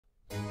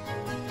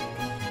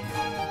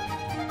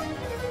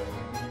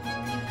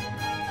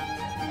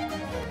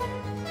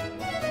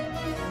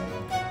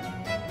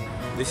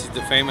This is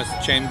the famous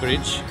chain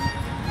bridge,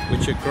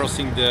 which is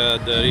crossing the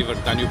river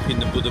Danube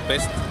in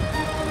Budapest.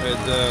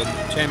 The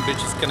chain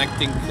bridge is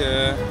connecting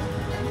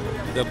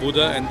the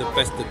Buda and the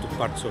Pest, the two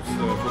parts of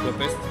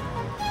Budapest.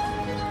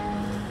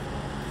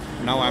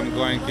 Now I'm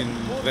going in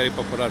very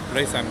popular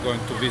place. I'm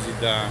going to visit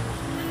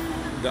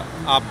the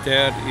up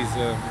there is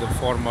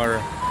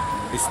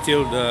is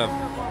still the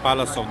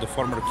palace of the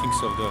former kings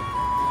of the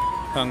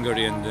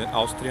Hungary and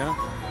Austria.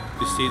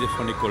 You see the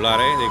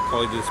funiculare, they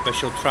call it the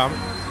special tram,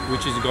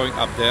 which is going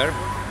up there.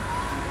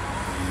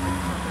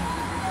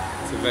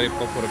 It's a very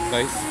popular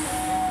place.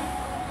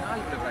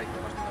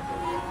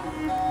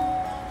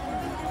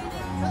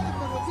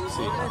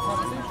 See.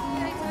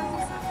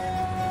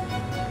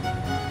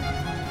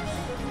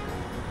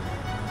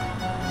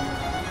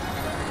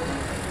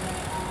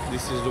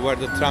 This is where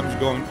the tram is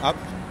going up.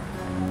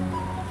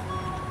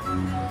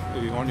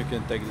 If you want, you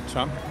can take the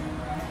tram,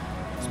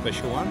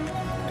 special one.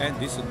 And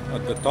this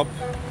at the top.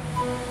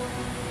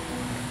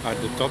 At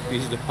the top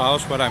is the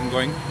palace where I'm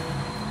going,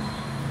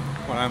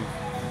 where I'm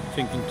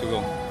thinking to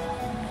go.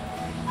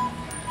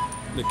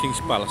 The King's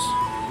Palace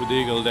with the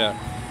eagle there.